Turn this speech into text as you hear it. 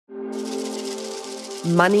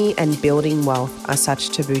Money and building wealth are such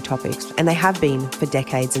taboo topics, and they have been for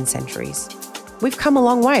decades and centuries. We've come a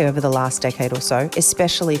long way over the last decade or so,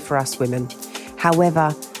 especially for us women.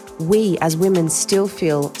 However, we as women still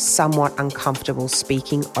feel somewhat uncomfortable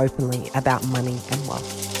speaking openly about money and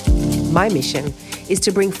wealth. My mission is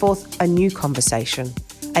to bring forth a new conversation,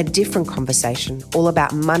 a different conversation, all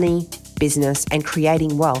about money, business, and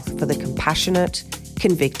creating wealth for the compassionate,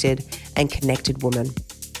 convicted, and connected woman.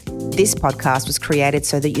 This podcast was created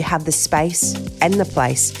so that you have the space and the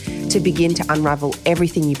place to begin to unravel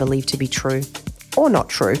everything you believe to be true or not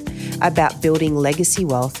true about building legacy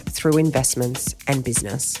wealth through investments and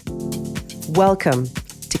business. Welcome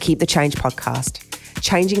to Keep the Change podcast,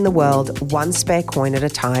 changing the world one spare coin at a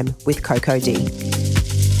time with Coco D.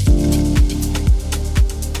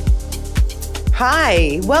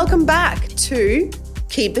 Hi, welcome back to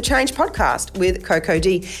Keep the Change podcast with Coco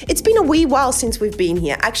D. It's been a wee while since we've been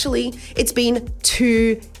here. Actually, it's been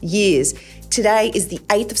 2 years. Today is the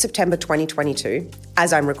 8th of September 2022,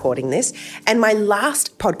 as I'm recording this, and my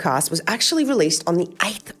last podcast was actually released on the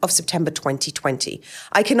 8th of September 2020.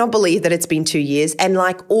 I cannot believe that it's been 2 years, and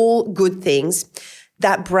like all good things,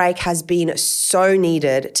 that break has been so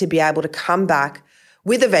needed to be able to come back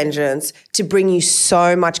with a vengeance to bring you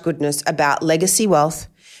so much goodness about legacy wealth,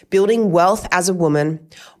 building wealth as a woman.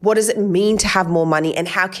 What does it mean to have more money, and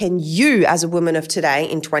how can you as a woman of today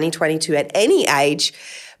in 2022 at any age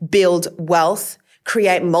build wealth,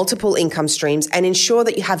 create multiple income streams, and ensure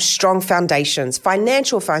that you have strong foundations,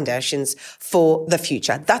 financial foundations for the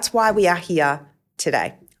future. That's why we are here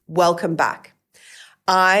today. Welcome back.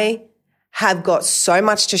 I have got so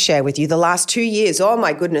much to share with you. The last 2 years, oh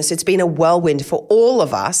my goodness, it's been a whirlwind for all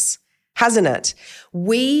of us, hasn't it?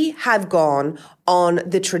 We have gone on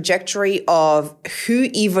the trajectory of who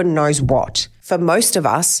even knows what. For most of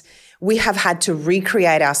us, we have had to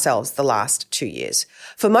recreate ourselves the last 2 years.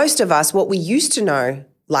 For most of us, what we used to know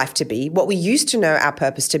life to be, what we used to know our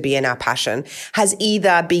purpose to be and our passion has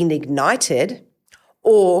either been ignited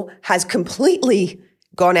or has completely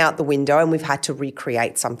gone out the window, and we've had to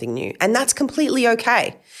recreate something new. And that's completely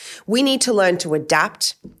okay. We need to learn to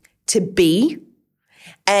adapt, to be,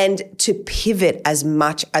 and to pivot as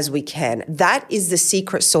much as we can. That is the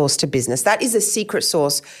secret sauce to business. That is the secret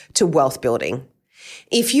sauce to wealth building.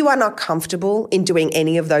 If you are not comfortable in doing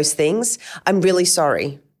any of those things, I'm really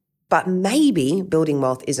sorry. But maybe building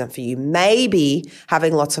wealth isn't for you. Maybe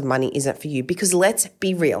having lots of money isn't for you, because let's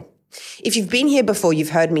be real. If you've been here before,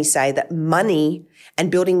 you've heard me say that money and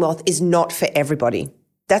building wealth is not for everybody.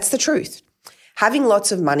 That's the truth. Having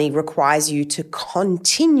lots of money requires you to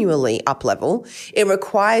continually up-level. It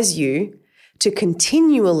requires you to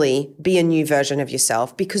continually be a new version of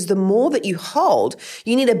yourself, because the more that you hold,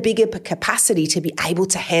 you need a bigger capacity to be able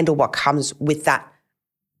to handle what comes with that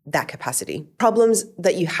capacity. Problems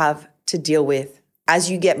that you have to deal with as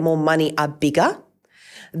you get more money are bigger.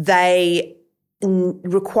 They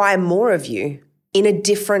require more of you in a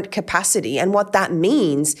different capacity. And what that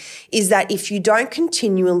means is that if you don't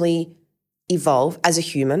continually evolve as a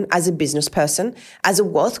human, as a business person, as a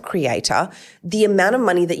wealth creator, the amount of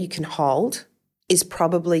money that you can hold is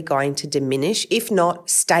probably going to diminish, if not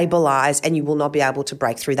stabilize, and you will not be able to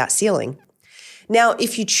break through that ceiling. Now,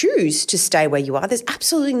 if you choose to stay where you are, there's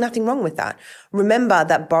absolutely nothing wrong with that. Remember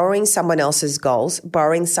that borrowing someone else's goals,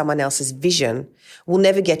 borrowing someone else's vision will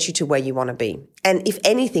never get you to where you want to be. And if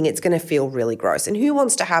anything, it's going to feel really gross. And who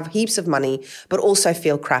wants to have heaps of money but also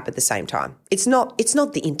feel crap at the same time? It's not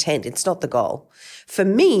the intent. It's not the goal. For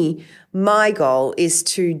me, my goal is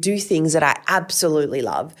to do things that I absolutely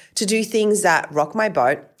love, to do things that rock my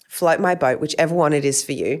boat, float my boat, whichever one it is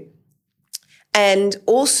for you, and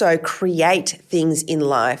also create things in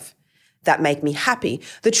life that make me happy.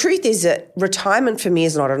 The truth is that retirement for me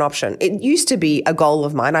is not an option. It used to be a goal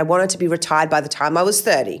of mine. I wanted to be retired by the time I was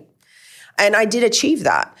 30. And I did achieve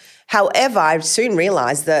that. However, I soon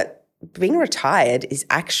realized that being retired is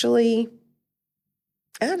actually,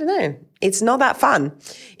 I don't know, it's not that fun.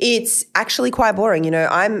 It's actually quite boring.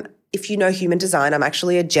 If you know human design, I'm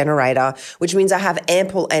actually a generator, which means I have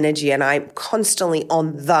ample energy and I'm constantly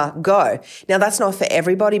on the go. Now, that's not for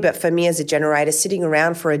everybody, but for me as a generator, sitting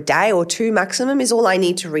around for a day or two maximum is all I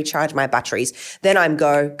need to recharge my batteries. Then I'm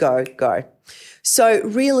go, go, go. So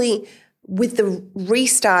really, with the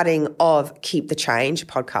restarting of Keep the Change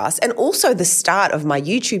podcast and also the start of my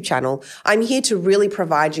YouTube channel, I'm here to really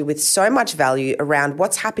provide you with so much value around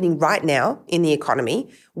what's happening right now in the economy,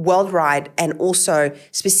 worldwide, and also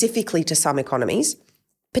specifically to some economies,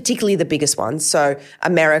 particularly the biggest ones. So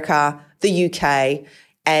America, the UK,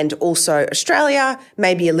 and also Australia,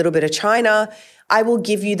 maybe a little bit of China. I will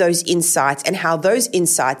give you those insights and how those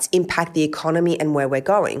insights impact the economy and where we're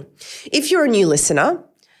going. If you're a new listener,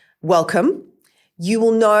 welcome. You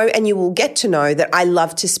will know and you will get to know that I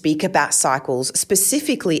love to speak about cycles,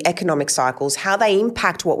 specifically economic cycles, how they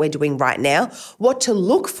impact what we're doing right now, what to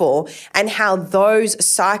look for, and how those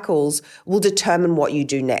cycles will determine what you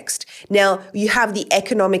do next. Now, you have the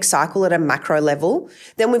economic cycle at a macro level.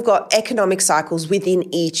 Then we've got economic cycles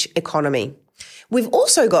within each economy. We've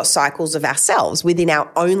also got cycles of ourselves within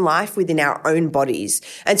our own life, within our own bodies.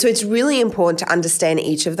 And so it's really important to understand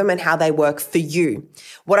each of them and how they work for you.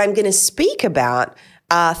 What I'm going to speak about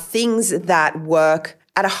are things that work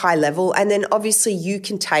at a high level. And then obviously you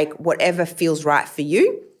can take whatever feels right for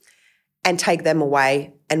you and take them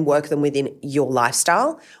away and work them within your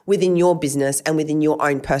lifestyle, within your business, and within your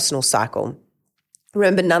own personal cycle.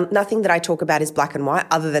 Remember, nothing that I talk about is black and white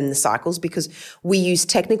other than the cycles, because we use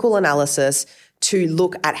technical analysis to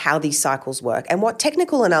look at how these cycles work. And what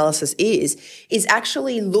technical analysis is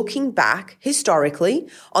actually looking back historically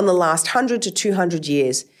on the last 100 to 200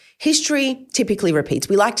 years. History typically repeats.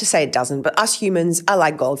 We like to say it doesn't, but us humans are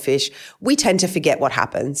like goldfish. We tend to forget what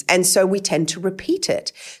happens. And so we tend to repeat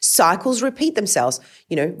it. Cycles repeat themselves.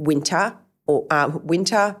 Winter,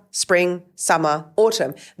 spring, summer,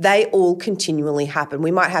 autumn, they all continually happen.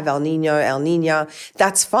 We might have El Niña,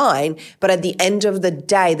 that's fine. But at the end of the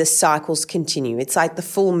day, the cycles continue. It's like the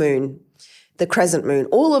full moon, the crescent moon,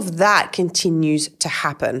 all of that continues to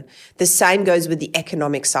happen. The same goes with the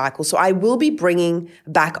economic cycle. So I will be bringing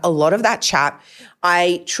back a lot of that chat.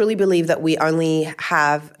 I truly believe that we only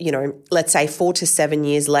have, let's say 4 to 7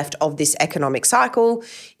 years left of this economic cycle.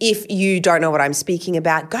 If you don't know what I'm speaking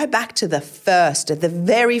about, go back to the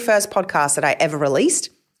very first podcast that I ever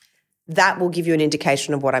released. That will give you an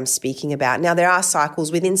indication of what I'm speaking about. Now, there are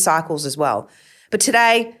cycles within cycles as well. But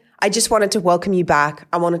today, I just wanted to welcome you back.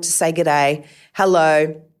 I wanted to say good day,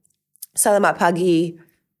 hello, salamat pagi,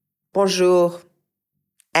 bonjour,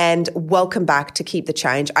 and welcome back to Keep the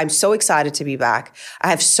Change. I'm so excited to be back.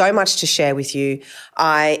 I have so much to share with you.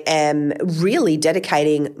 I am really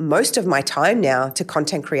dedicating most of my time now to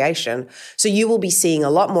content creation. So you will be seeing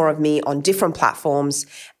a lot more of me on different platforms.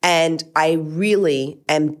 And I really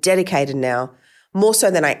am dedicated now, more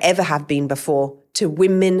so than I ever have been before, to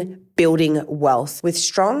women building wealth with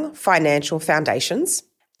strong financial foundations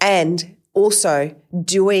and also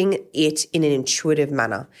doing it in an intuitive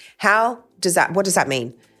manner. What does that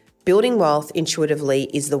mean? Building wealth intuitively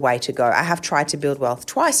is the way to go. I have tried to build wealth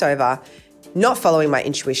twice over, not following my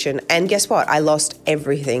intuition. And guess what? I lost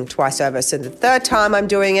everything twice over. So the third time I'm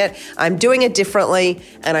doing it differently,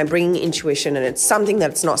 and I'm bringing intuition, and it's something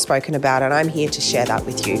that's not spoken about. And I'm here to share that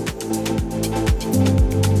with you.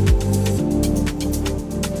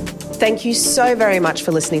 Thank you so very much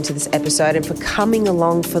for listening to this episode and for coming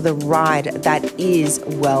along for the ride that is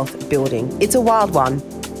wealth building. It's a wild one.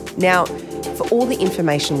 Now, for all the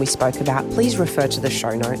information we spoke about, please refer to the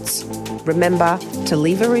show notes. Remember to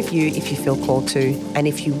leave a review if you feel called to, and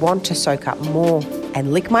if you want to soak up more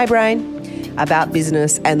and lick my brain about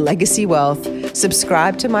business and legacy wealth,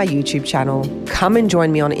 subscribe to my YouTube channel. Come and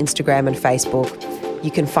join me on Instagram and Facebook. You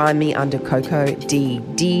can find me under Coco D.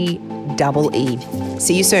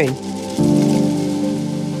 See you soon.